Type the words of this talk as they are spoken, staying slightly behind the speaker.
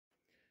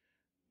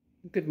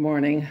Good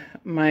morning.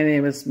 My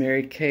name is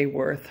Mary Kay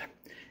Worth,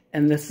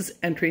 and this is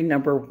entry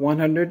number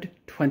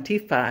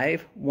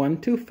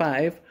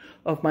 125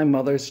 of my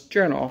mother's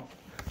journal,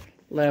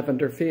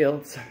 Lavender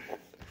Fields.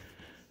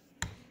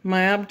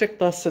 My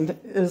object lesson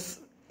is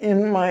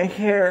in my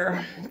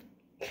hair.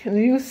 Can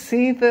you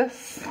see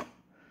this?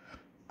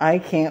 I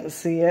can't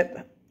see it.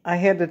 I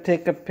had to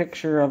take a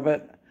picture of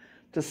it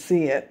to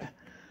see it.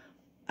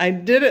 I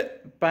did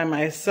it by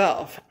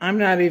myself. I'm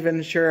not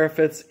even sure if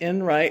it's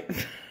in right.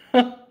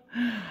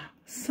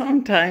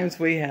 Sometimes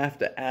we have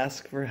to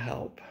ask for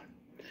help.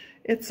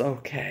 It's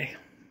okay.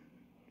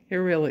 It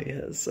really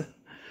is.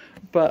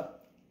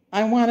 But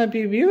I want to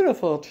be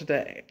beautiful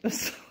today.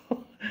 So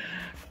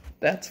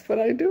that's what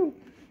I do.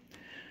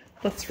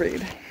 Let's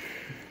read.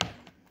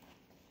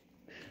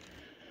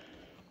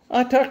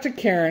 I talked to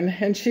Karen,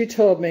 and she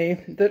told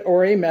me that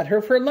Ori met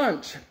her for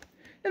lunch,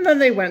 and then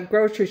they went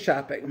grocery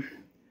shopping.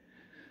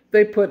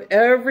 They put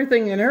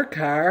everything in her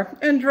car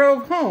and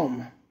drove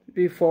home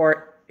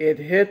before it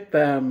hit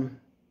them.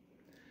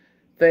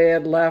 They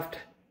had left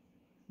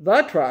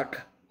the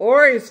truck,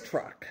 Ori's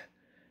truck,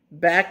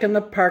 back in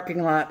the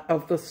parking lot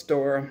of the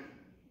store.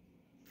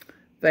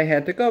 They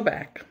had to go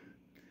back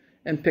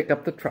and pick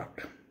up the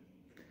truck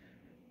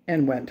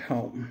and went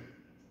home.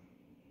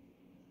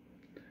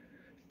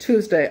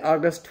 Tuesday,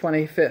 August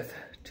 25th,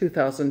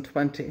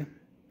 2020.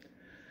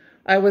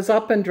 I was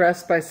up and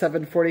dressed by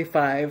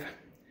 7:45.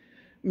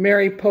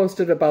 Mary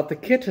posted about the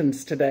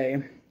kittens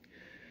today.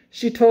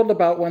 She told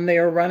about when they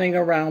were running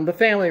around the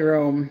family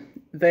room.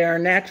 They are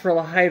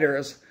natural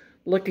hiders,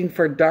 looking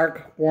for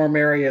dark, warm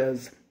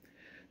areas.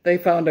 They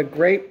found a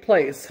great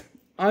place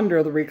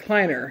under the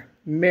recliner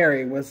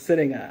Mary was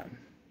sitting on.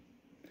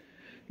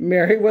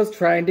 Mary was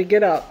trying to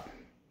get up,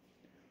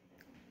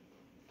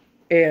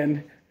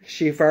 and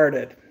she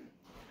farted.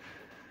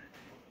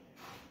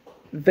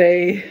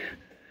 They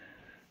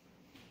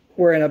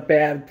were in a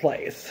bad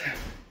place.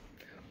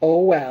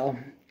 Oh well,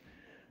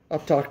 I'll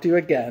talk to you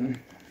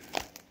again.